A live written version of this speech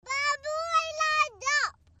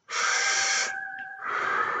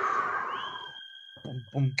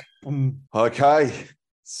Boom, boom. Okay,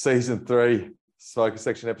 season 3, Smoker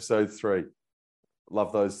Section episode 3.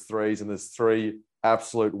 Love those threes, and there's 3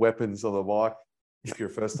 absolute weapons on the mic. If you're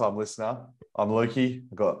a first-time listener, I'm Lukey.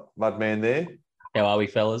 I've got Mudman there. How are we,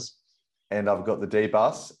 fellas? And I've got the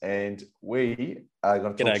D-Bus, and we are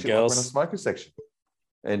going to talk shit like we're in a smoker section.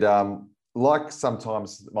 And like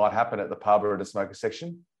sometimes it might happen at the pub or at a smoker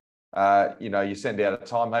section, you send out a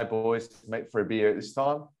time, hey boys, meet for a beer at this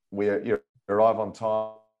time. You arrive on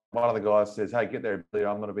time. One of the guys says, hey, get there early.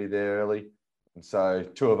 I'm going to be there early. And so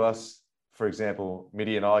 2 of us, for example,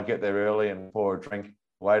 Mitty and I, get there early and pour a drink,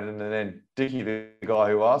 waiting, and then Dickie, the guy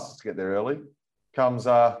who asked us to get there early, comes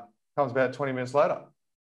about 20 minutes later.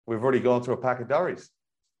 We've already gone through a pack of durries.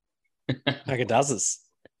 Pack of dozens.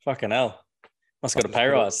 Fucking hell. Must got a pay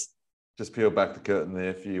rise. Just peel back the curtain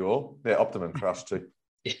there for you all. They're Optimum Crush too.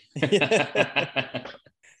 Making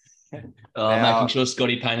sure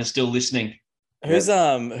Scotty Payne is still listening.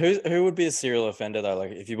 Who would be a serial offender though? Like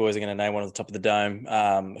if you boys are going to name one at the top of the dome,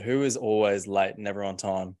 who is always late, never on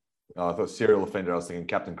time? Oh, I thought serial offender. I was thinking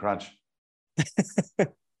Captain Crunch.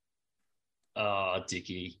 Oh,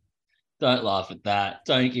 Dickie, don't laugh at that.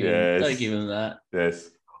 Don't give him that. Yes.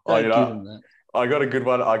 Don't give him that. I got a good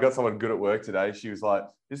one. I got someone good at work today. She was like,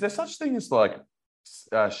 "Is there such thing as like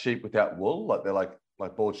sheep without wool? Like they're like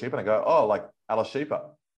bald sheep?" And I go, "Oh, like ala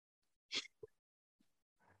sheepa."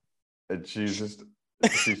 And she said,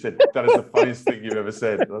 "That is the funniest thing you've ever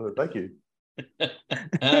said." And I said, "Thank you."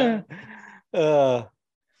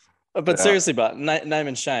 But seriously, but name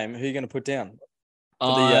and shame. Who are you going to put down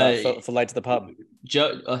for late to the pub?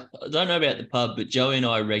 Joe, I don't know about the pub, but Joey and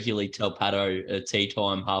I regularly tell Pato a tea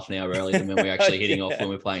time half an hour earlier than when we're actually hitting off when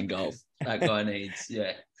we're playing golf. That guy needs,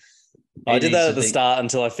 I did that at the start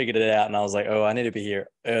until I figured it out, and I was like, "Oh, I need to be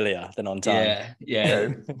here earlier than on time." Yeah.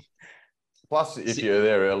 Plus, if you're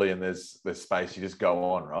there early and there's space, you just go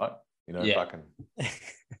on, right? Fucking.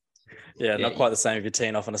 Not quite the same if you're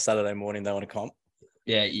teeing off on a Saturday morning though on a comp.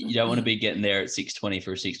 Yeah, you don't want to be getting there at 6:20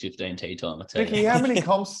 for a 6:15 tee time. I tell Dickie, you. how many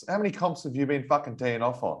comps have you been fucking teeing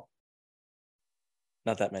off on?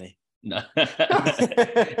 Not that many. No.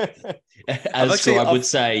 As I would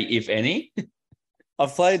say, if any.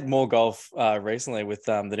 I've played more golf recently with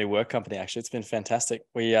the new work company. Actually, it's been fantastic.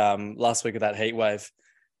 We last week with that heat wave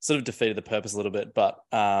sort of defeated the purpose a little bit, but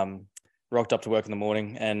rocked up to work in the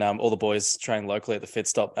morning, and all the boys trained locally at the fit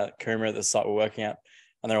stop at Coomera at the site we're working at.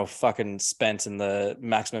 And they're all fucking spent, and the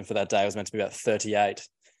maximum for that day was meant to be about 38.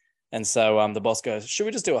 And so the boss goes, should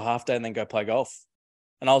we just do a half day and then go play golf?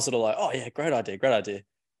 And I was sort of like, oh yeah, great idea.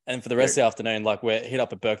 And for the rest of the afternoon, like we're hit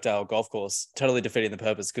up at Birkdale golf course, totally defeating the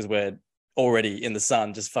purpose because we're already in the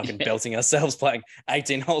sun, just fucking belting ourselves playing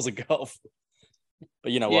 18 holes of golf.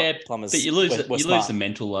 But you know what, plumbers, but you lose the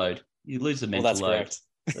mental load. You lose the mental that's load. Correct.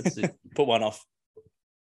 That's it. Put one off.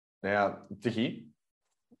 Now, Dickie.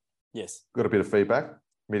 Yes. Got a bit of feedback.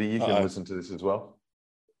 Mitty, you can listen to this as well.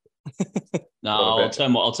 No, I'll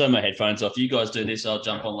turn my headphones off. You guys do this. I'll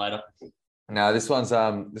jump on later. No, this one's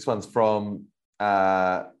from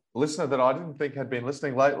a listener that I didn't think had been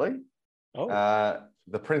listening lately.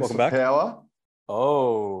 The Prince of Power.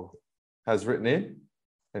 Has written in,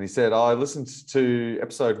 and he said, I listened to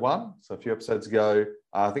episode 1, so a few episodes ago.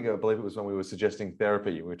 I believe it was when we were suggesting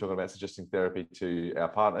therapy. We were talking about suggesting therapy to our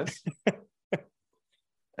partners.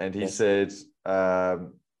 And he said, there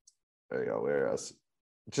you go, where else?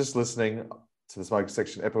 Just listening to the Smoker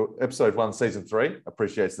Section, episode 1, season 3.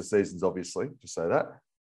 Appreciates the seasons, obviously, just say that.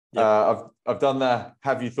 Yep. I've done the,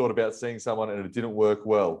 have you thought about seeing someone and it didn't work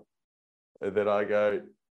well? And then I go,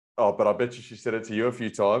 oh, but I bet you she said it to you a few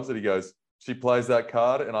times. And he goes, she plays that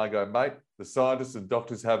card. And I go, mate, the scientists and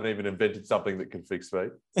doctors haven't even invented something that can fix me.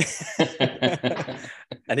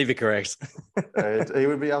 And he'd be correct. He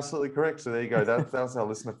would be absolutely correct. So there you go. That was our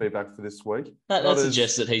listener feedback for this week. That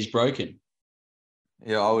suggests that he's broken.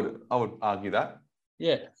 Yeah, I would argue that.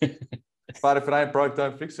 Yeah. But if it ain't broke,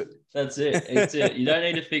 don't fix it. That's it. It's it. You don't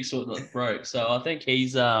need to fix what broke. So I think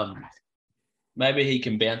he's maybe he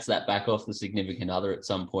can bounce that back off the significant other at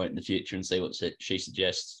some point in the future and see what she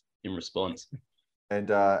suggests in response. And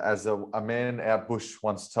as a man out bush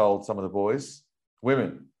once told some of the boys,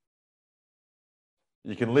 women,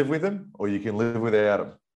 you can live with them or you can live without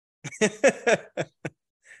them.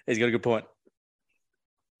 He's got a good point.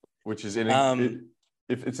 Which is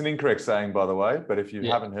if it's an incorrect saying, by the way, but if you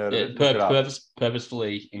haven't heard it,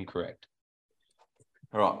 purposefully incorrect.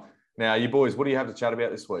 All right. Now, you boys, what do you have to chat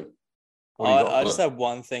about this week? I just have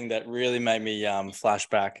one thing that really made me flash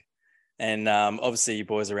back. And obviously, you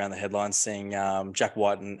boys around the headlines seeing Jack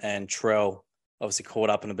White and Trell obviously caught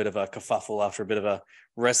up in a bit of a kerfuffle after a bit of a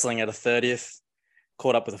wrestling at a 30th.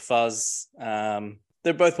 caught up with a fuzz.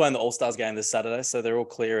 They're both playing the All-Stars game this Saturday, so they're all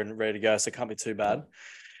clear and ready to go, so it can't be too bad.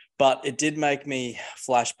 But it did make me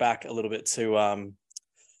flash back a little bit to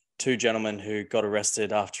two gentlemen who got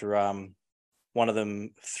arrested after one of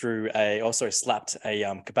them slapped a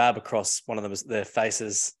kebab across one of their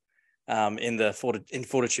faces in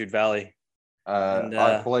Fortitude Valley.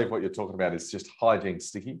 I believe what you're talking about is just hijinks,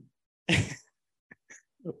 Sticky.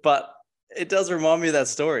 But it does remind me of that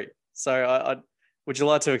story. So would you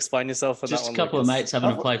like to explain yourself on just that one? Just a couple of mates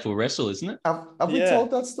having a playful wrestle, isn't it? Have we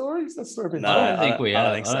told that story? Is that story been told? I don't think we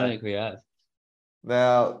have. I don't think we have.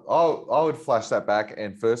 Now, I would flash that back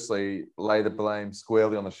and firstly lay the blame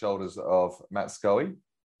squarely on the shoulders of Matt Scully,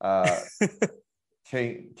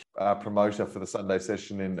 key promoter for the Sunday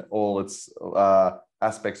session in all its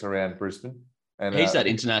aspects around Brisbane. And he's that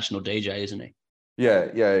international DJ, isn't he?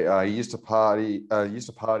 Yeah. He used to party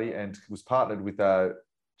and was partnered with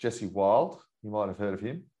Jesse Wild. You might have heard of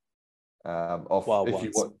him. A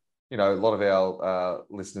lot of our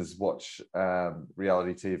listeners watch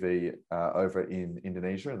reality TV over in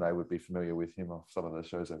Indonesia, and they would be familiar with him off some of the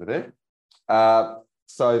shows over there.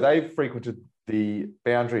 So they frequented the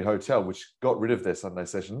Boundary Hotel, which got rid of their Sunday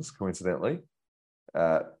sessions, coincidentally.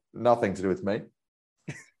 Nothing to do with me.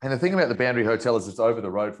 And the thing about the Boundary Hotel is it's over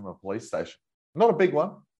the road from a police station. Not a big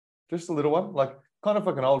one, just a little one, kind of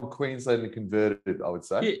like an old Queensland converted, I would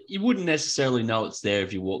say. You wouldn't necessarily know it's there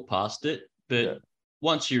if you walk past it, but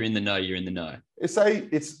once you're in the know, you're in the know.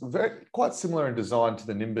 It's quite similar in design to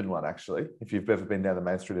the Nimbin one, actually, if you've ever been down the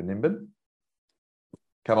main street of Nimbin.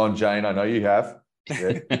 Come on, Jane, I know you have.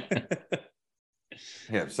 Yeah.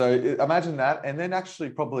 Yeah, so imagine that. And then actually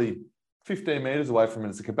probably 15 metres away from it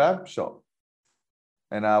is a kebab shop.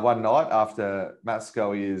 And one night after Matt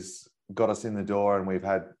Scully has got us in the door and we've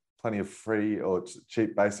had plenty of free or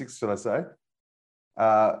cheap basics, should I say?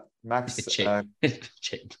 Max... cheap.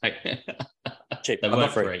 Cheap. They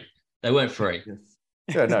weren't free. They weren't free. Yes.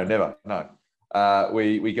 Yeah, no, never. No.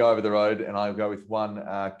 We go over the road and I go with one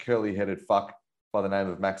curly-headed fuck by the name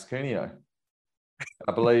of Max Cuneo.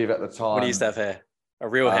 I believe at the time... What do you used to have hair? A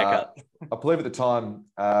real haircut? I believe at the time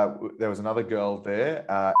there was another girl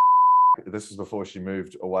there. This was before she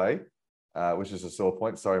moved away, which is a sore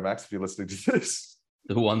point. Sorry, Max, if you're listening to this.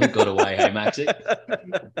 The one that got away, hey, Maxie?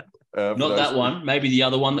 Not that one. Maybe the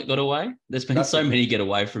other one that got away. There's been so many get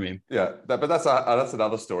away from him. Yeah, but that's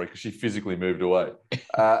another story because she physically moved away.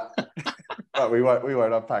 But we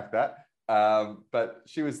won't unpack that. But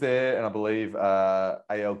she was there, and I believe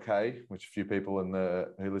ALK, which a few people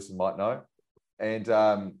who listen might know.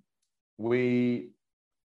 And we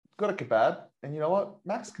got a kebab, and you know what?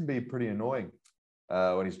 Max can be pretty annoying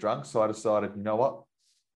when he's drunk. So I decided, you know what?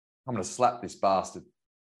 I'm going to slap this bastard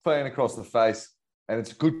clean across the face. And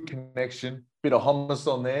it's a good connection, bit of hummus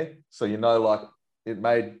on there. So, it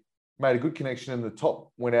made a good connection and the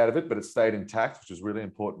top went out of it, but it stayed intact, which was really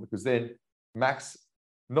important because then Max,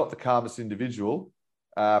 not the calmest individual,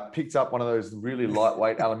 picked up one of those really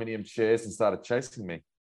lightweight aluminium chairs and started chasing me.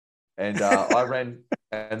 And I ran,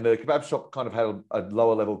 and the kebab shop kind of had a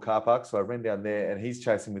lower level car park. So I ran down there and he's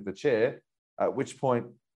chasing with the chair, at which point,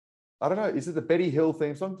 I don't know, is it the Betty Hill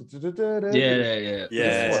theme song? Yeah.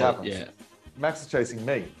 What happens. Max is chasing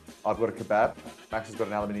me. I've got a kebab. Max has got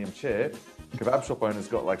an aluminium chair. The kebab shop owner's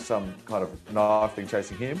got some kind of knife thing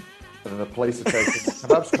chasing him. And then the police are chasing the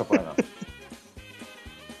kebab shop owner.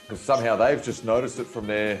 Because somehow they've just noticed it from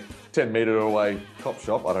their 10-metre away cop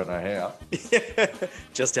shop. I don't know how.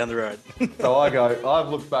 Just down the road. So I've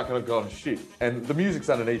looked back and I've gone, shit. And the music's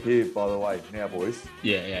underneath here, by the way, now, boys.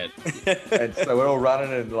 Yeah. And so we're all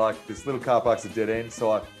running and this little car park's a dead end.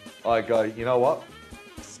 So I go, you know what?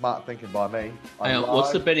 Smart thinking by me.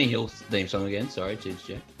 What's the Benny Hill theme song again? Sorry, cheers,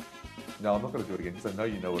 Jeff. No, I'm not going to do it again because I know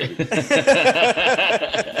you know what it is.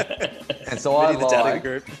 And so I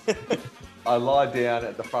lie down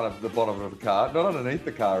at the front of the bottom of the car, not underneath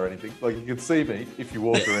the car or anything. You can see me if you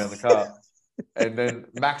walk around the car. And then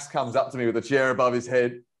Max comes up to me with a chair above his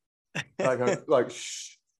head. And I go,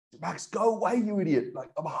 shh, Max, go away, you idiot.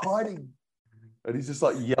 I'm hiding. And he's just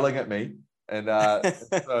yelling at me. And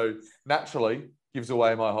so naturally gives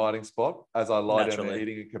away my hiding spot as I lie down there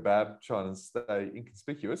eating a kebab, trying to stay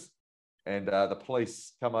inconspicuous. And the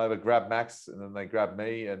police come over, grab Max, and then they grab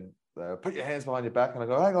me and put your hands behind your back. And I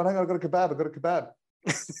go, hang on, I've got a kebab.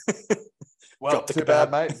 Well, drop the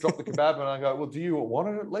kebab, mate. Drop the kebab. And I go, well, do you want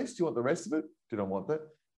it at least? Do you want the rest of it? Didn't want that.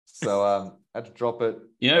 So I had to drop it.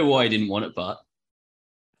 You know why you didn't want it, Bart?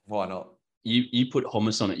 Why not? You put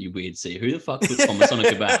hummus on it, you weird C. Who the fuck puts hummus on a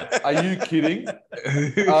kebab? Are you kidding?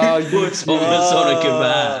 Who puts hummus on a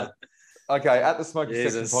kebab? Okay, at the Smoky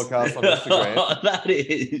Section podcast on Instagram. That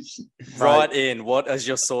is right in. What is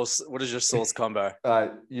your sauce? What is your sauce combo?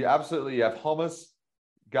 You have hummus,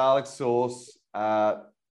 garlic sauce,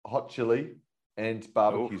 hot chili, and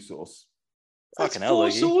barbecue sauce. Fucking hell,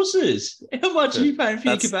 4 sauces. How much are you paying for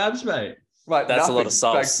your kebabs, mate? Mate, that's a lot of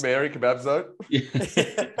sauce. Thanks, Mary, Kebab Zone.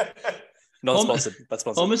 Not sponsored. That's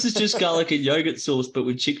sponsored. Hummus is just garlic and yogurt sauce, but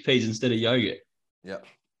with chickpeas instead of yogurt. Yeah,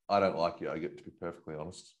 I don't like yogurt, to be perfectly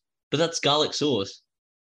honest. But that's garlic sauce.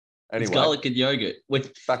 Anyway, it's garlic and yogurt.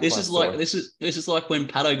 This is like when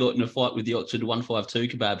Pato got in a fight with the Oxford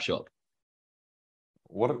 152 kebab shop.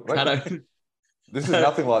 Pato. This is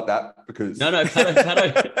nothing like that because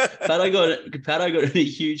Pato got in a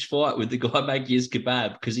huge fight with the guy making his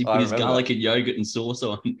kebab because he put his garlic and yogurt and sauce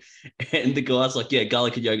on, and the guy's like, "Yeah,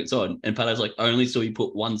 garlic and yogurt's on," and Pato's like, "Only saw you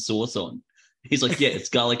put one sauce on." He's like, "Yeah, it's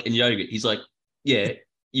garlic and yogurt." He's like, "Yeah,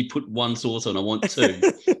 you put one sauce on. I want 2."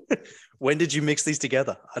 When did you mix these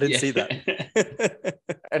together? I didn't see that.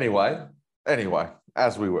 Anyway,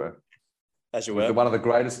 as we were. As you were. One of the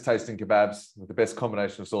greatest tasting kebabs with the best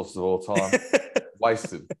combination of sauces of all time.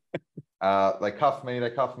 Wasted. They cuffed me,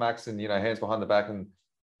 they cuffed Max, and hands behind the back. And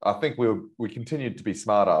I think we continued to be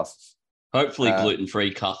smart asses. Hopefully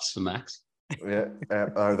gluten-free cuffs for Max. Yeah,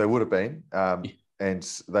 they would have been.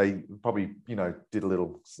 And they probably, did a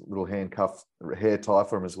little handcuff hair tie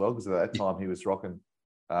for him as well, because at that time he was rocking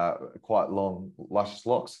quite long, luscious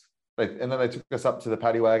locks. And then they took us up to the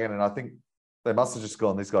paddy wagon, and I think they must have just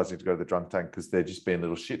gone, these guys need to go to the drunk tank because they're just being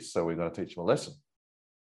little shits, so we're going to teach them a lesson.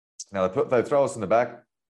 Now, they throw us in the back,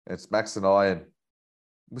 and it's Max and I, and it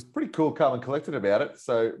was pretty cool, calm and collected about it.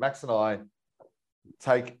 So Max and I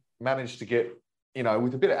managed to get,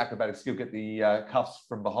 with a bit of acrobatic skill, get the cuffs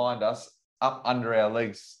from behind us up under our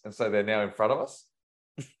legs, and so they're now in front of us.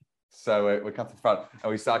 So we're cuffed in front,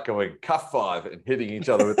 and we start going cuff 5 and hitting each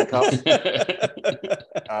other with the cuffs,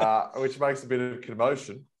 which makes a bit of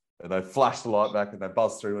commotion. And they flash the light back and they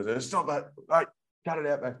buzz through and say, "Stop that, right, cut it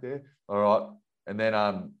out back there." All right. And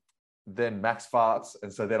then Max farts.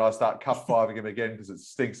 And so then I start cuff 5ing him again because it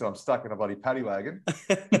stinks and I'm stuck in a bloody paddy wagon.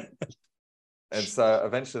 And so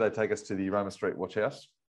eventually they take us to the Roma Street Watch House,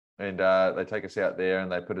 and they take us out there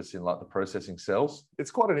and they put us in like the processing cells.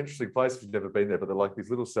 It's quite an interesting place if you've never been there, but they're like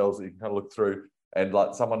these little cells that you can kind of look through, and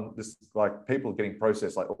like people getting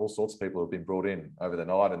processed, like all sorts of people have been brought in over the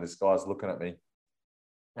night, and this guy's looking at me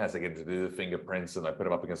as they get to do the fingerprints, and they put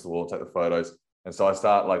them up against the wall and take the photos. And so I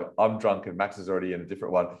start I'm drunk and Max is already in a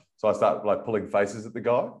different one. So I start pulling faces at the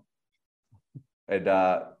guy, and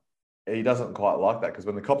he doesn't quite like that, because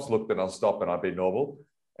when the cops look, then I'll stop and I'd be normal.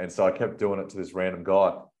 And so I kept doing it to this random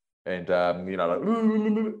guy, and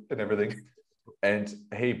and everything. And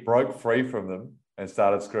he broke free from them and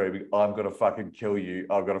started screaming, "I'm going to fucking kill you.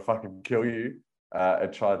 I'm going to fucking kill you."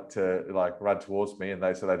 And tried to run towards me, and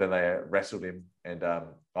they wrestled him, and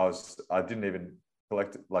I didn't even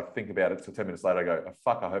think about it till 10 minutes later. I go, "Oh,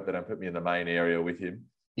 fuck, I hope they don't put me in the main area with him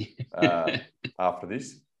after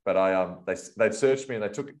this." But they'd searched me and they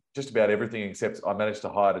took just about everything, except I managed to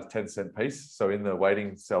hide a 10-cent piece. So in the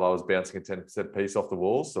waiting cell, I was bouncing a 10-cent piece off the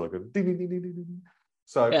walls. So I go ding, ding, ding, ding, ding, ding.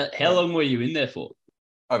 So how long were you in there for?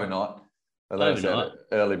 Overnight.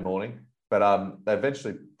 Early morning. But they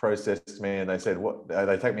eventually processed me, and they said, "What?"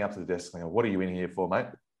 They take me up to the desk and they go, "What are you in here for, mate?"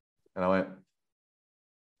 And I went,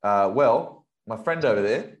 "Well, my friend over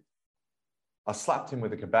there, I slapped him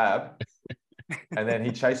with a kebab, and then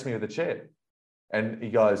he chased me with a chair." And he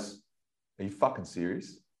goes, "Are you fucking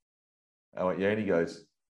serious?" I went, "Yeah." And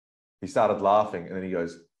he started laughing, and then he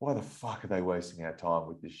goes, "Why the fuck are they wasting our time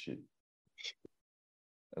with this shit?"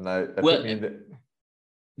 And they put me in there.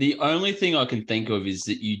 The only thing I can think of is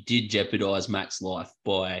that you did jeopardize Max's life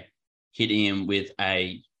by hitting him with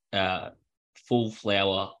a full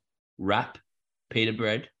flour wrap pita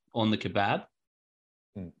bread on the kebab.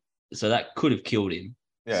 So that could have killed him.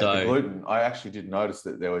 Yeah, the gluten. I actually did notice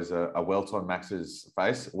that there was a welt on Max's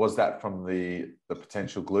face. Was that from the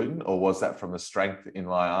potential gluten, or was that from the strength in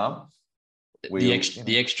my arm?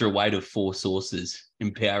 The extra weight of 4 sauces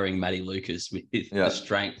empowering Matty Lucas with the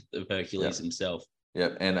strength of Hercules himself.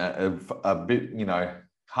 Yeah, and a bit,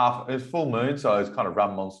 half. It was full moon, so it was kind of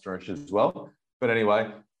rum monsterish as well. But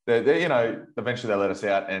anyway, they eventually they let us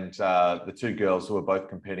out, and the 2 girls who were both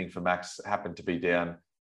competing for Max happened to be down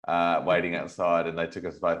waiting outside, and they took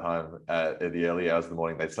us both home at the early hours of the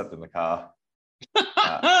morning. They slept in the car.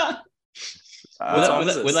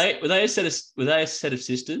 Were they a set of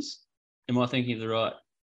sisters? Am I thinking of the right?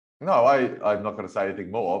 No, I'm not going to say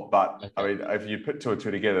anything more, but okay. I mean, if you put 2 and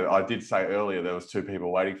 2 together, I did say earlier there was 2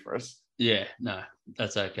 people waiting for us. Yeah, no,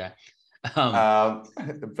 that's okay.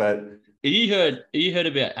 But You heard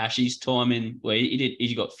about Ashy's time in where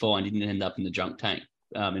he got fined, he didn't end up in the drunk tank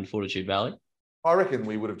in Fortitude Valley? I reckon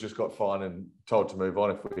we would have just got fined and told to move on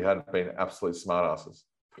if we hadn't been absolute smartasses.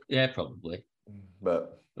 Yeah, probably.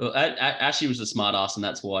 But Ashy was a smart ass, and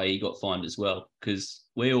that's why he got fined as well. Because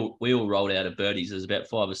we all rolled out of birdies. There's about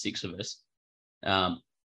 5 or 6 of us.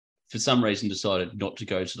 For some reason, decided not to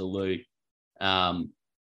go to the loo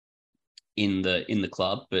in the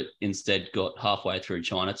club, but instead got halfway through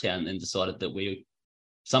Chinatown and decided that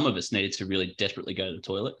some of us needed to really desperately go to the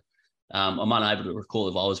toilet. I'm unable to recall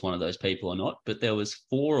if I was one of those people or not, but there was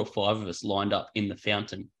 4 or 5 of us lined up in the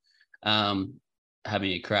fountain,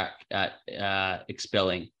 having a crack at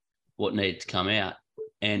expelling what needed to come out.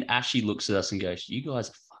 And Ashy looks at us and goes, "You guys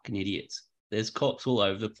are fucking idiots. There's cops all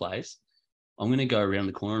over the place. I'm going to go around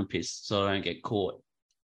the corner and piss so I don't get caught."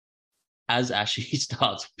 As Ashy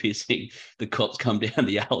starts pissing, the cops come down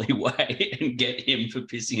the alleyway and get him for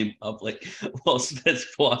pissing in public, whilst there's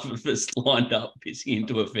 5 of us lined up pissing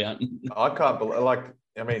into a fountain. I can't believe,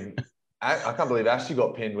 I can't believe Ashley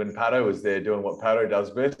got pinned when Pato was there doing what Pato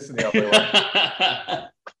does best in the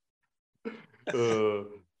alleyway.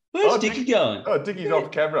 Where's Dickie going? Oh, Dickie's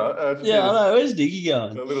off camera. I know. Where's Dickie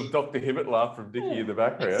going? A little Dr. Hibbert laugh from Dickie in the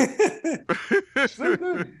background.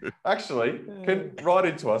 Actually, write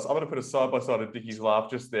into us. I'm going to put a side-by-side of Dickie's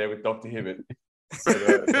laugh just there with Dr. Hibbert.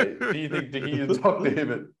 Do you think Dickie is Dr.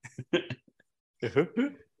 Hibbert?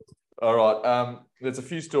 All right. There's a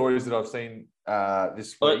few stories that I've seen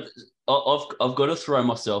this week. I've got to throw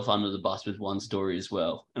myself under the bus with one story as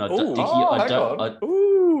well. And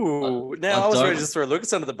now I was ready to just throw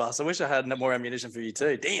Lucas under the bus. I wish I had more ammunition for you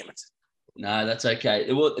too. Damn it. No, that's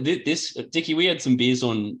okay. Well, Dickie, we had some beers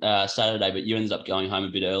on Saturday, but you ended up going home a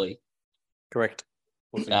bit early. Correct.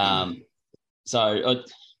 So,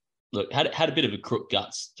 look, had a bit of a crook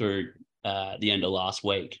guts through the end of last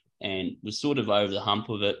week and was sort of over the hump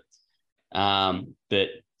of it. But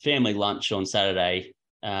family lunch on Saturday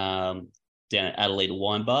down at Adelaide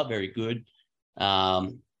Wine Bar, very good.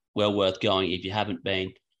 Well worth going if you haven't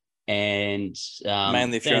been. And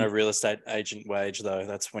mainly if you're on a real estate agent wage, though,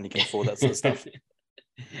 that's when you can afford that sort of stuff.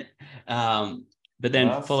 But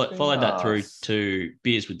then followed that through to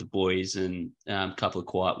beers with the boys and a couple of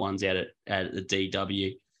quiet ones out at the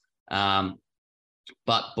DW.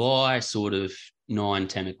 But by sort of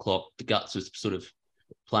 9-10 o'clock, the guts was sort of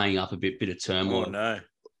playing up a bit of turmoil. Oh no!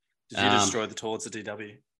 Did you destroy the toilets at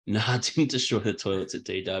DW? No, I didn't destroy the toilets at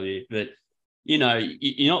DW, but you know,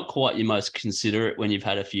 you're not quite your most considerate when you've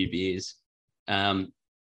had a few beers. I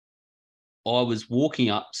was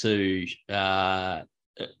walking up to a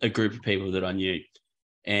group of people that I knew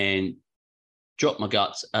and dropped my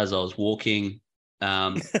guts as I was walking,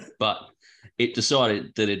 but it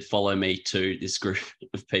decided that it'd follow me to this group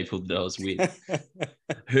of people that I was with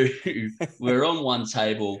who were on one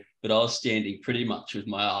table, but I was standing pretty much with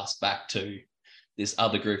my ass back to this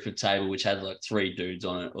other group of table, which had like 3 dudes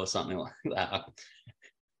on it or something like that.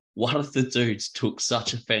 One of the dudes took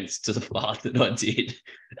such offense to the fart that I did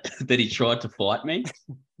that he tried to fight me.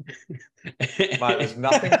 Mate, there's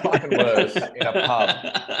nothing fucking worse in a pub.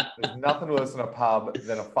 There's nothing worse in a pub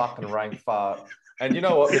than a fucking rank fart. And you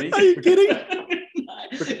know what? Are you kidding?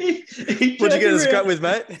 What'd you get a scrap with,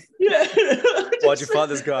 mate? Yeah. Why'd you fight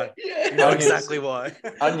this guy? Yeah. You know exactly why.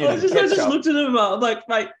 I just looked at him. I'm like,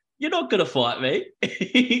 mate, you're not going to fight me.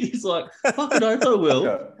 He's like, fucking oath I will.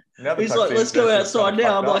 Yeah. He's like, let's go outside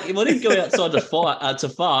now. I'm like, if I didn't go outside to fart,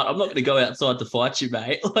 I'm not going to go outside to fight you,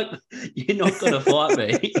 mate. Like, you're not going to fight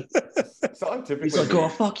me. Scientifically. He's like, oh,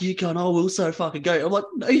 fuck you, cunt. I will so fucking go. I'm like,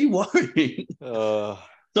 no, you won't.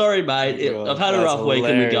 Sorry, mate. I've had a rough week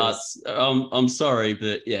in the guts. I'm sorry,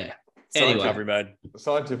 but yeah. Anyway. Recovery mode.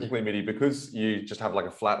 Scientifically, Mitty, because you just have like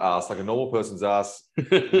a flat ass, like a normal person's ass,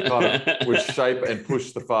 you kind of would shape and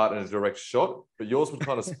push the fart in a direct shot, but yours would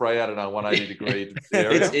kind of spray out in a 180 degree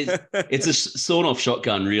area. It's a sawn-off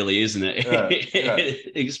shotgun, really, isn't it? Yeah, yeah.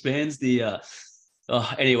 It expands the.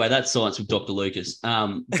 Anyway, that's science with Dr. Lucas.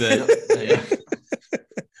 But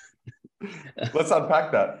let's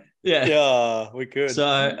unpack that. Yeah, we could.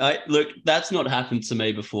 So, look, that's not happened to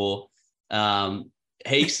me before.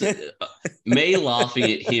 Me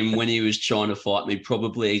laughing at him when he was trying to fight me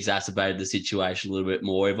probably exacerbated the situation a little bit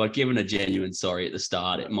more. If I'd given a genuine sorry at the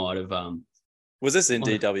start, it might have. Was this in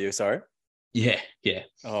DW? Sorry. Yeah.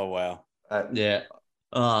 Oh wow. Yeah.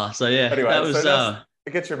 So yeah, anyway, that was.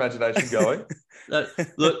 It gets your imagination going.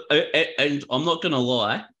 Look, and I'm not going to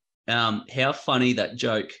lie. How funny that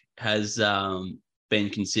joke has been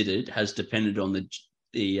considered has depended on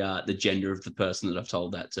the gender of the person that I've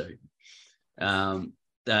told that to.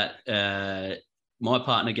 My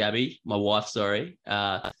partner Gabby, my wife,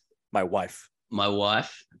 My wife. My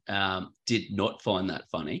wife did not find that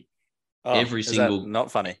funny. Oh,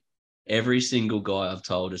 not funny? Every single guy I've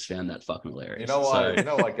told has found that fucking hilarious. You know why? You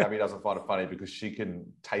know why Gabby doesn't find it funny? Because she can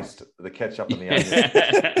taste the ketchup and the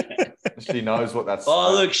onion. She knows what that's.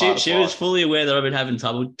 Oh, look, she was fully aware that I've been having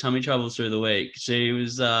tummy troubles through the week. She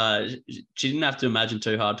was. She didn't have to imagine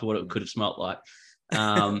too hard to what it could have smelt like.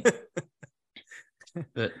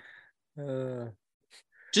 But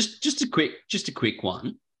just a quick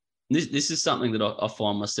one. This is something that I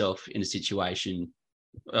find myself in a situation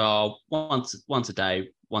once a day,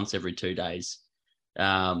 once every 2 days.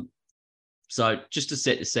 So just to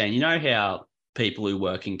set the scene, you know how people who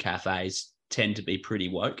work in cafes tend to be pretty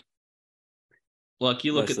woke? Like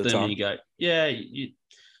you look at them and you go,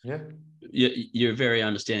 you're a very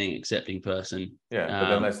understanding, accepting person. Yeah, but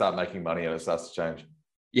then they start making money and it starts to change.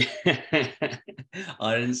 Yeah,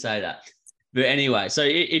 I didn't say that. But anyway, so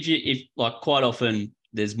if like quite often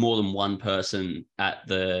there's more than one person at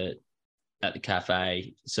the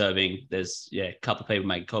cafe serving, there's a couple of people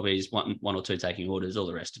making copies, one or two taking orders, all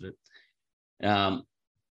the rest of it.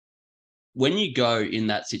 When you go in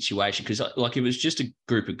that situation, because like it was just a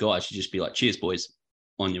group of guys, you just be like, cheers, boys,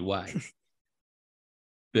 on your way.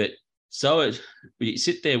 But so you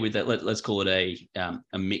sit there with that, let's call it a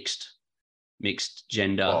mixed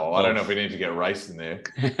gender. Oh, I don't know if we need to get race in there.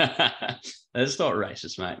 That's not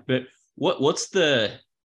racist, mate. But what's the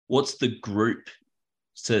group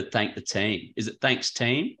to thank the team? Is it thanks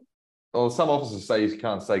team? Well, some officers say you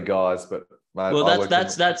can't say guys, but mate, well,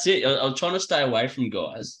 that's it. I'm trying to stay away from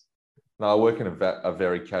guys. No, I work in a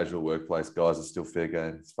very casual workplace. Guys are still fair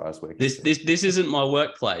game as far as we're concerned. This isn't my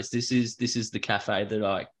workplace. This is the cafe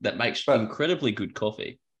that makes incredibly good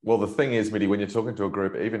coffee. Well, the thing is, Mitty, when you're talking to a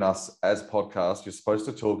group, even us as podcasts, you're supposed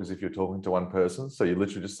to talk as if you're talking to one person. So you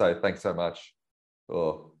literally just say, thanks so much.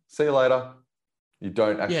 Or see you later. You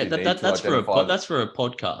don't actually need to identify. That's for a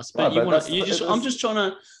podcast. But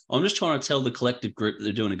I'm just trying to tell the collective group that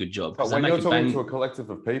they're doing a good job. But when you're talking to a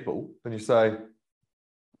collective of people, then you say,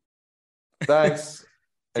 thanks,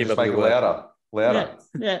 and just make it louder. Yeah.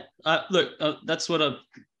 Look, that's what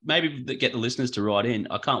maybe get the listeners to write in.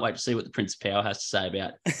 I can't wait to see what the Prince of Power has to say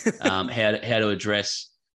about how to address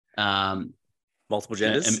multiple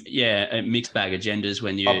genders. A mixed bag of genders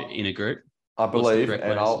when you're in a group. I believe,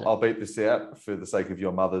 and I'll beat this out for the sake of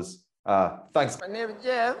your mothers. Thanks. My name is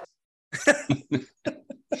Jeff.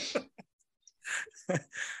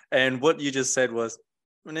 And what you just said was,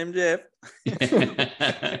 my name is Jeff.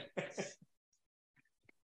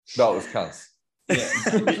 No, it was cunts. Keep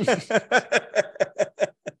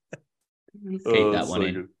that one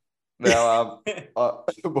in. Good. Now,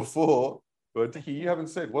 before, Dickie, you haven't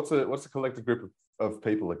said what's a collective group of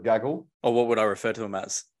people? A gaggle? Or what would I refer to them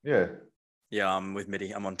as? Yeah. Yeah, I'm with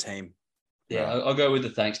Mitty. I'm on team. Yeah, right. I'll go with the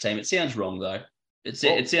thanks team. It sounds wrong though. It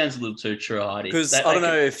sounds a little too try-hardy. Because I don't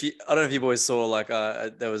know if you boys saw, like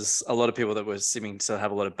there was a lot of people that were seeming to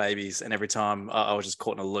have a lot of babies, and every time I was just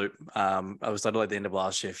caught in a loop. I was like at the end of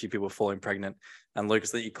last year, a few people were falling pregnant, and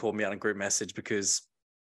Lucas, that you called me out in a group message because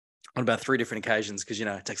on about 3 different occasions, because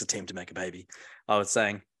it takes a team to make a baby, I was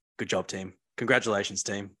saying, "Good job, team! Congratulations,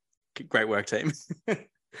 team! Great work, team!"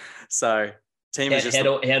 So, team is just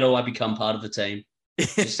how do I become part of the team?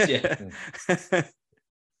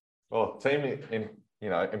 Well, team,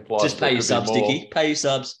 implies just pay your subs, Dickie. Pay your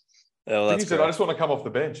subs. Oh, that's said, I just want to come off the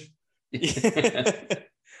bench.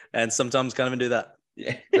 And sometimes can't even do that.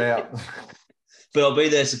 Yeah. But I'll be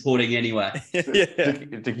there supporting anyway. Yeah.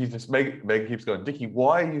 Dickie just Meg keeps going, Dickie,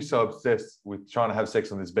 why are you so obsessed with trying to have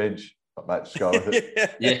sex on this bench? Oh, mate, just go with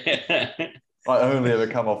it. Yeah. I only ever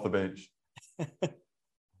come off the bench.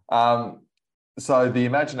 So the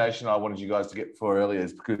imagination I wanted you guys to get for earlier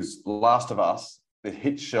is because Last of Us, the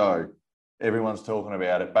hit show, everyone's talking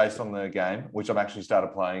about it based on the game, which I've actually started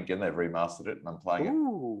playing again. They've remastered it and I'm playing it.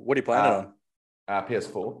 What are you playing it on?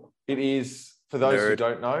 PS4. It is, for those who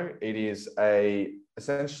don't know, it is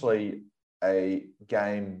essentially a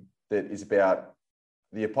game that is about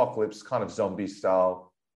the apocalypse, kind of zombie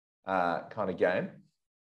style kind of game.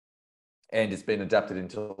 And it's been adapted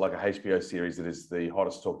into like a HBO series that is the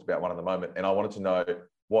hottest talked about one at the moment. And I wanted to know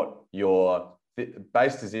what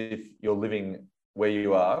based as if you're living where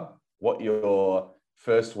you are, what your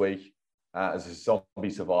first week as a zombie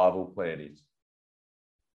survival plan is.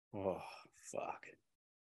 Oh, fuck.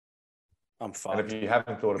 I'm fucked. And if you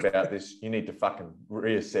haven't thought about this, you need to fucking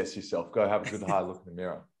reassess yourself. Go have a good hard look in the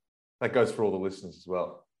mirror. That goes for all the listeners as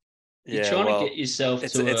well. You're trying to get yourself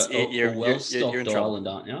to a well-stocked island,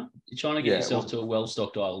 aren't you? You're trying to get yourself to a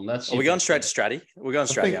well-stocked island. Are we going straight to Stratty? We're going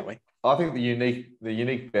Stratty, aren't we? I think the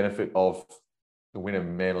unique benefit of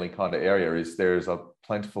Wynnum Manly kind of area is there is a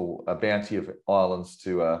bounty of islands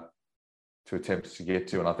to attempt to get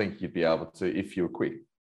to, and I think you'd be able to if you were quick.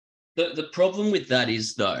 The problem with that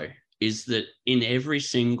is that in every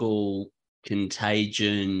single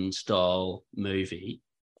Contagion style movie,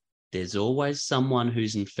 there's always someone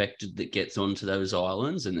who's infected that gets onto those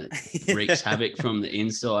islands and it wreaks havoc from the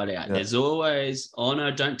inside out. Yeah. There's always, oh no,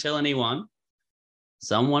 don't tell anyone.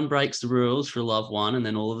 Someone breaks the rules for a loved one, and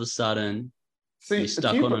then all of a sudden you're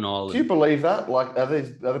stuck on an island. Do you believe that? Like, are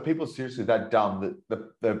the people seriously that dumb that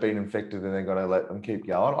they've been infected and they're going to let them keep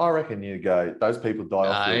going? I reckon you go, those people die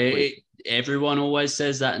off real quick. Everyone always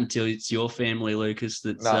says that until it's your family, Lucas.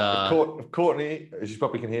 That's Courtney, as you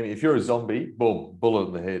probably can hear me, if you're a zombie, boom, bullet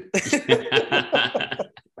in the head.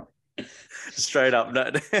 Straight up,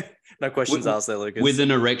 no questions asked there, Lucas. With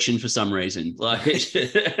an erection for some reason, like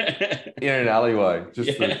in an alleyway,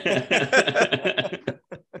 just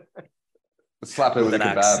slap it with a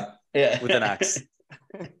kebab. Yeah, with an axe.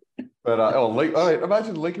 But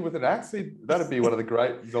imagine linking with an axe. That'd be one of the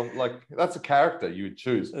great. Like, that's a character you would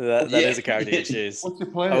choose. That is a character you choose. What's your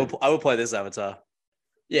plan? I will play this avatar.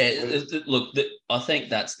 Yeah, look, I think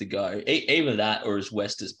that's the go. Either that or as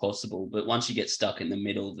west as possible. But once you get stuck in the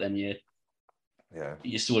middle, then you're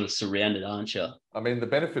sort of surrounded, aren't you? I mean, the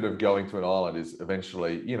benefit of going to an island is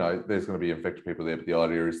eventually, there's going to be infected people there. But the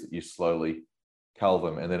idea is that you slowly cull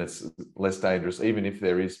them, and then it's less dangerous. Even if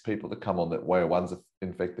there is people that come on that where one's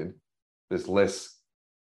infected, there's less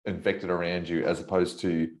infected around you as opposed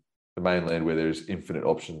to the mainland where there's infinite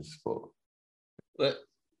options for. But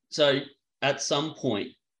so at some point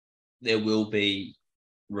there will be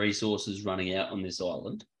resources running out on this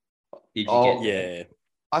island. I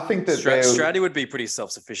think that Strategy would be pretty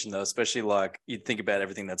self-sufficient though, especially like you'd think about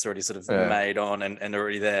everything that's already sort of made on and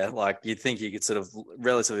already there. Like you'd think you could sort of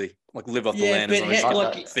relatively like live off the land as long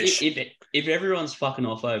as you fish. If everyone's fucking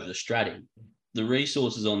off over the strategy, the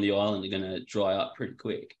resources on the island are going to dry up pretty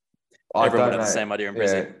quick. Everyone would have the same idea in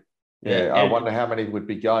Brazil. Yeah, I wonder how many would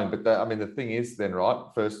be going. But the thing is then, right,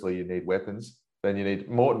 firstly, you need weapons. Then you need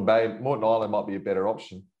Moreton Island might be a better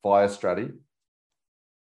option, fire strategy.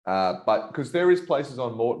 But because there is places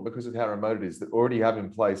on Moreton, because of how remote it is, that already have in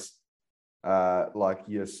place like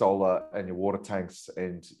your solar and your water tanks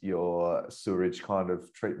and your sewerage kind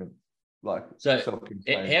of treatment. Like, so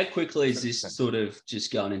how quickly is this sort of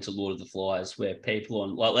just going into Lord of the Flies, where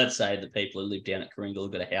people let's say the people who live down at Kringle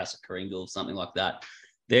have got a house at Kringle or something like that,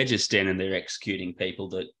 they're just standing there executing people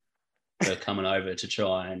that are coming over to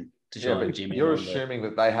try and Jimmy. You're assuming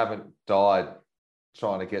that they haven't died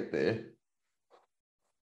trying to get there,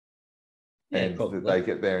 and that they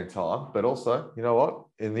get there in time. But also, you know what?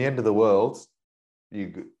 In the end of the world,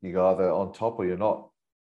 you're either on top or you're not.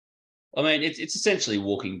 I mean, it's essentially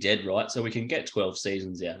Walking Dead, right? So we can get 12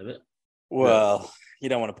 seasons out of it. Well, you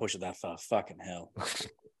don't want to push it that far. Fucking hell.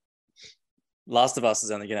 Last of Us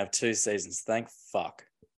is only going to have 2 seasons. Thank fuck.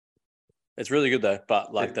 It's really good, though,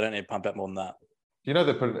 but they don't need to pump out more than that. You know,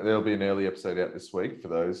 there'll be an early episode out this week for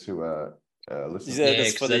those who are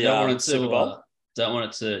listening. Because they don't want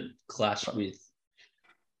it to clash with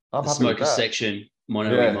the smoker section,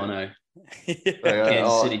 mono.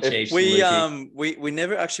 Kansas City Chiefs. We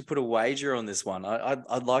never actually put a wager on this one.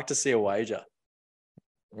 I'd like to see a wager.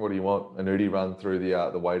 What do you want? An Udi run through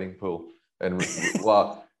the waiting pool, and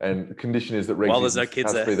and the condition is that Reggie there's no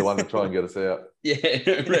kids has to be the one to try and get us out. Yeah,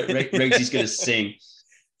 Reggie's going to sing.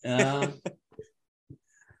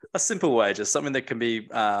 A simple wager, something that can be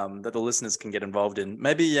that the listeners can get involved in.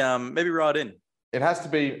 Maybe write in. It has to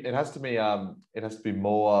be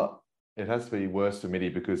worse for Mitty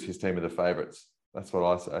because his team are the favourites. That's what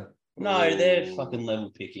I say. No, they're fucking level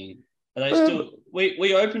picking. Are they still?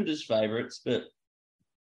 We opened as favourites, but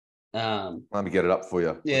let me get it up for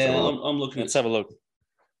you. Yeah, I'm looking. Let's have a look.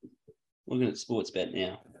 Looking at Sportsbet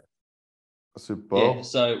now. Super Bowl. Yeah,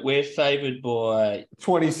 so we're favoured by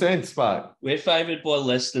 20 cents, mate. We're favoured by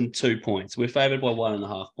less than 2 points. We're favoured by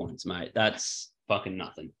 1.5 points, mate. That's fucking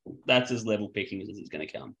nothing. That's as level picking as it's going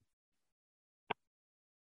to come.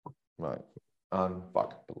 Right.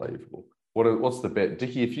 Unfucking believable. What's the bet?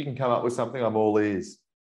 Dickie, if you can come up with something, I'm all ears.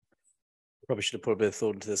 Probably should have put a bit of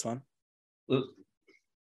thought into this one. Look.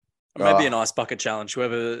 Maybe an ice bucket challenge.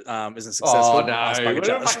 Whoever isn't successful. Oh, no. Ice bucket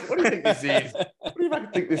challenge. What do you think this is? What do you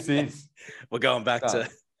think this is? We're going back to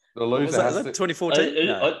the loser. Was that 2014?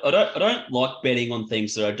 I don't like betting on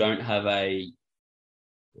things that I don't have a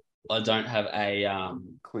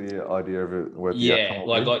clear idea of it.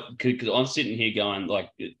 Because I'm sitting here going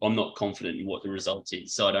I'm not confident in what the result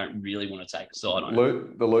is, so I don't really want to take a side on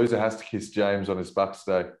it. The loser has to kiss James on his Bucks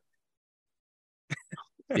day.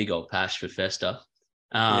 Big old pash for Festa.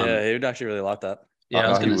 Yeah, he would actually really like that. Yeah, I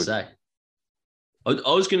was going to say. I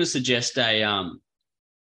was going to suggest the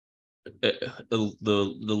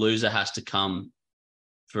loser has to come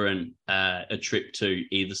for a trip to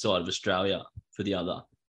either side of Australia for the other.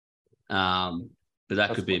 But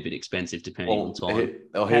that could be a bit expensive depending on time.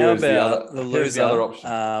 How about the loser other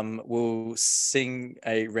option? Will sing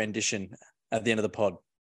a rendition at the end of the pod.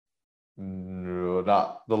 No,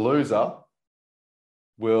 the loser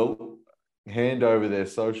will hand over their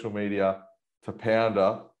social media to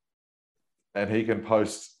Pounder, and he can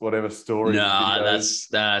post whatever story. No,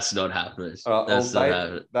 that's not happening. That's not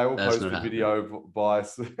happening. They will post the video by.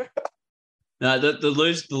 No,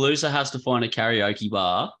 the loser has to find a karaoke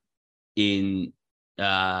bar in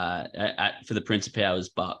for the Prince of Powers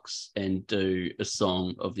Bucks and do a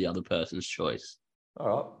song of the other person's choice.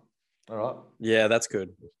 All right. Yeah, that's good.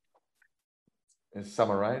 Is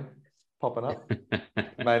Summer Rain popping up?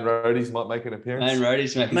 Main roadies might make an appearance. Main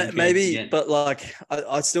roadies make an appearance maybe again. But like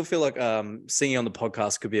I still feel like singing on the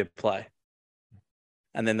podcast could be a play,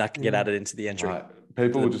 and then that can get added into the entry. Right.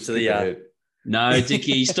 People will just skip ahead. No,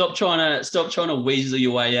 Dickie, stop trying to weasel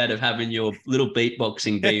your way out of having your little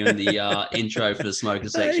beatboxing be on the intro for the smoker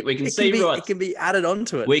section. We can it can be added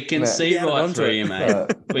onto it. We can see right through you,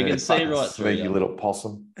 mate. We can see right through you. Little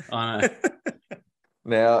possum. I know.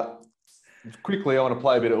 Now, quickly, I want to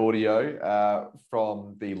play a bit of audio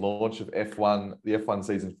from the launch of F1, the F1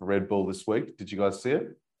 season for Red Bull this week. Did you guys see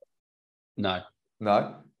it? No.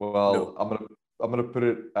 No? Well, no. I'm gonna put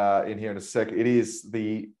it in here in a sec. It is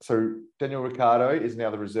so Daniel Ricciardo is now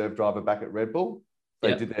the reserve driver back at Red Bull.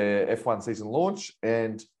 They did their F1 season launch,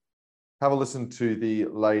 and have a listen to the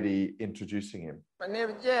lady introducing him. My name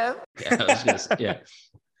is Jeff. Yeah, I was gonna say, yeah.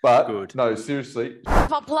 But good. No, seriously.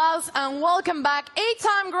 Applause and welcome back,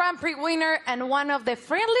 8-time Grand Prix winner and one of the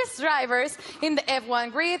friendliest drivers in the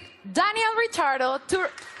F1 grid, Daniel Ricciardo, to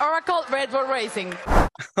Oracle Red Bull Racing.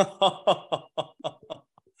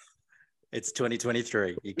 It's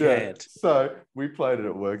 2023. You can't. So we played it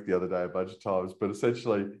at work the other day a bunch of times, but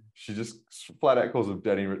essentially she just flat out calls him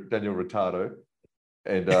Daniel Ricciardo.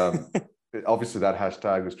 And obviously that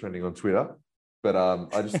hashtag was trending on Twitter. But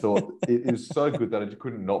I just thought it was so good that I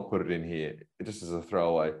couldn't not put it in here. It just as a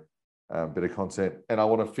throwaway bit of content. And I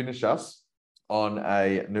want to finish us on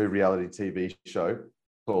a new reality TV show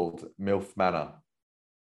called Milf Manor.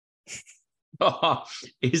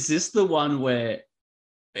 Is this the one where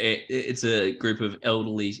it's a group of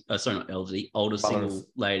older single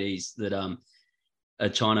ladies that are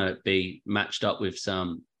trying to be matched up with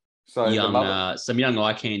some young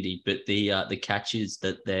eye candy, but the catch is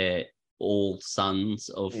that they're all sons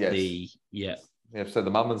of so the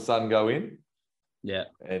mum and son go in,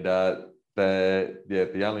 and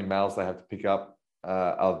the only males they have to pick up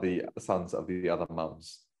are the sons of the other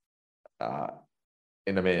mums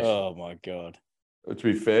in a mesh. Oh my god. To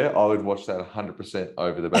be fair, I would watch that 100%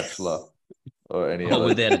 over The Bachelor or any other.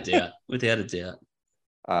 Without a doubt.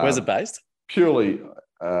 Where's it based? Purely,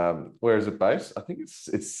 where is it based? I think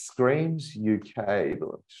it's Screams UK.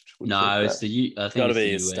 No, it's the I think got to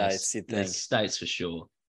be the US. States. You'd think. States for sure.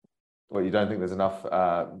 Well, you don't think there's enough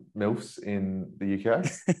MILFs in the UK?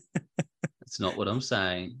 That's not what I'm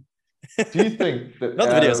saying. Do you think that not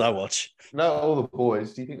the videos I watch? No, all the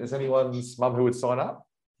boys. Do you think there's anyone's mum who would sign up?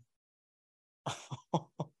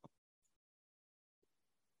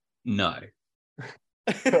 No.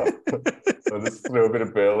 So just threw a bit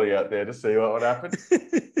of Burley out there to see what would happen.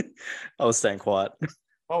 I was staying quiet.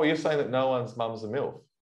 Oh, you're saying that no one's mum's a MILF?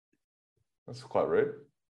 That's quite rude.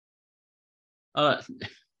 I'm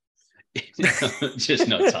just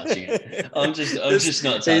not touching it. I'm just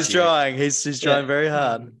not touching it. He's trying. He's trying very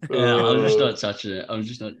hard. Yeah, I'm just not touching it. I'm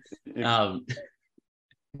just not.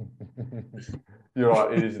 You're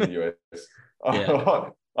right. It is in the US. Yeah.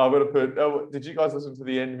 I'm going to put. Did you guys listen to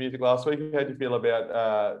the end music last week? How did you feel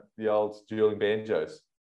about the old dueling banjos?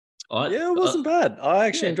 Yeah, it wasn't bad. I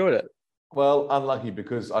actually enjoyed it. Well, unlucky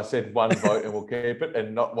because I said one vote and we'll keep it,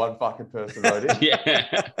 and not one fucking person voted.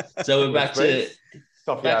 Yeah. So we're back to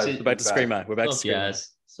Screamo. We're back to Screamo.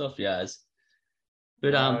 Soft Yaz.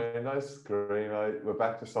 But no Screamo. We're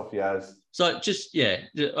back to Soft Yaz. So just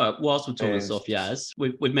whilst we're talking Soft Yaz,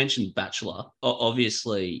 we've mentioned Bachelor.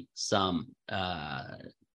 Obviously, some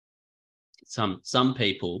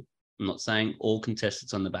people. I'm not saying all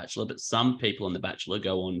contestants on The Bachelor, but some people on The Bachelor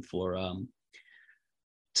go on for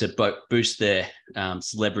to boost their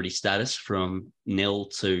celebrity status from nil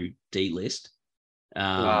to D-list.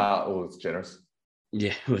 It's generous.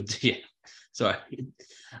 Yeah, yeah. Sorry.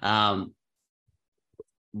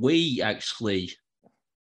 We actually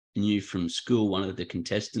knew from school one of the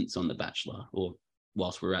contestants on The Bachelor, or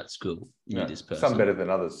whilst we were at school, knew this person. Some better than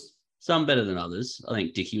others. Some better than others. I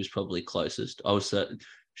think Dickie was probably closest. I was certain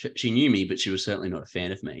she knew me, but she was certainly not a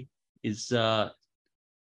fan of me. Do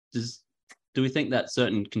we think that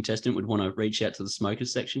certain contestant would want to reach out to the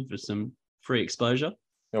smokers section for some free exposure?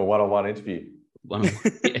 A one-on-one interview.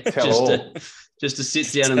 Just to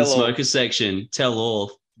sit down in the smokers section, tell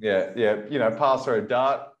all. Yeah. You know, pass her a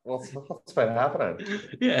dart. What's been happening?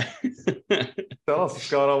 Yeah. Tell us what's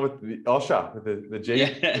going on with the Osher, with the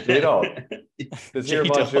G-Dog. Does he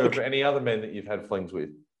remind you of any other men that you've had flings with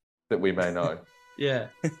that we may know? Yeah.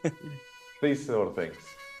 These sort of things.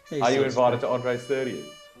 Are you invited to Andre's 30th?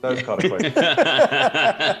 Those kind of questions.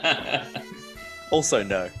 Also,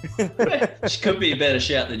 no. She could be a better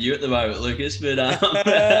shout than you at the moment, Lucas, but I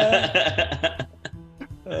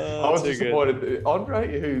was disappointed.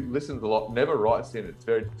 Andre, who listens a lot, never writes in. It's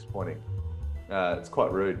very disappointing. It's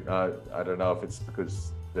quite rude. I don't know if it's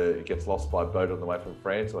because it gets lost by boat on the way from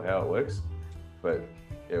France or how it works, but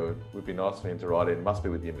it would be nice for him to write in. It must be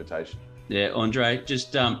with the invitation. Yeah, Andre,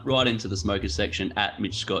 just write into the smokers section at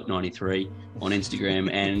MitchScott93 on Instagram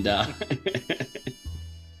and.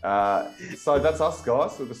 So that's us,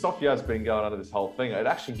 guys. So the soft yard's been going under this whole thing. It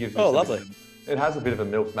actually gives you lovely. It has a bit of a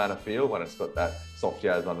Milf manner feel when it's got that soft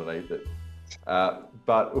yard underneath it.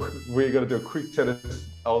 But we're going to do a quick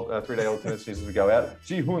 3-day old tennis as we go out.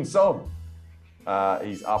 Ji Hoon Song.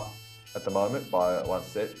 He's up at the moment by one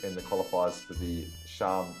set in the qualifiers for the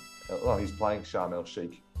he's playing Sharm El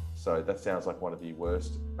Sheikh. So that sounds like one of the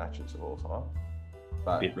worst matches of all time.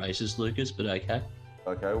 But, bit racist, Lucas, but okay.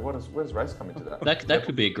 Okay, where's race coming to that? That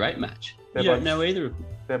could be a great match. You don't know either of them.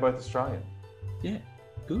 They're both Australian. Yeah,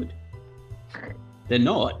 good. They're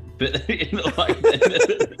not, but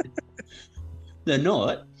they're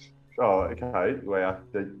not. Oh, okay. Well,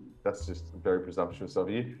 that's just very presumptuous of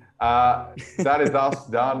you. That is us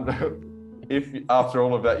done. If after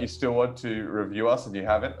all of that you still want to review us and you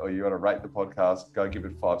haven't, or you want to rate the podcast, go give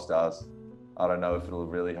it 5 stars. I don't know if it'll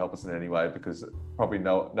really help us in any way because probably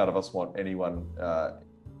none of us want anyone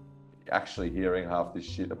actually hearing half this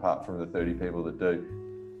shit apart from the 30 people that do.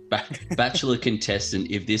 Bachelor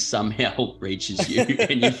contestant, if this somehow reaches you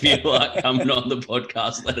and you feel like coming on the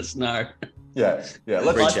podcast, let us know. Yeah.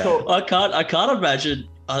 Let's talk. I can't imagine.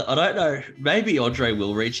 I don't know. Maybe Andre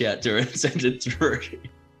will reach out to her and send it through.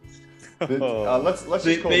 Let's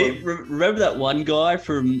just call them. Remember that one guy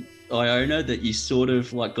from Iona that you sort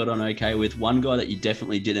of like got on okay with, one guy that you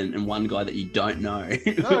definitely didn't, and one guy that you don't know.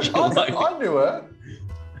 No, I knew her.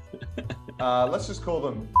 Let's just call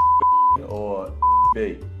them or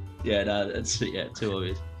B. Yeah, no, it's too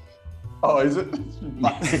obvious. Oh, is it?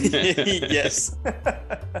 Yes.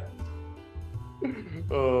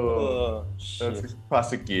 That's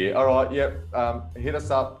classic gear. All right, yep. Hit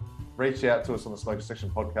us up. Reach out to us on the Smoker Section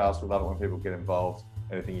podcast. We love it when people get involved.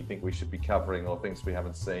 Anything you think we should be covering or things we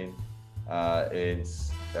haven't seen.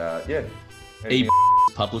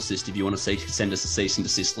 Publicist, if you want to send us a cease and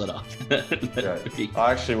desist letter.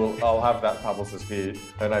 I'll have that publicist here.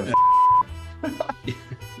 Her name's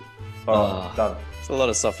done. It's a lot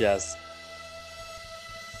of soft yes.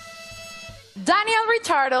 Daniel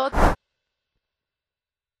Ricciardo.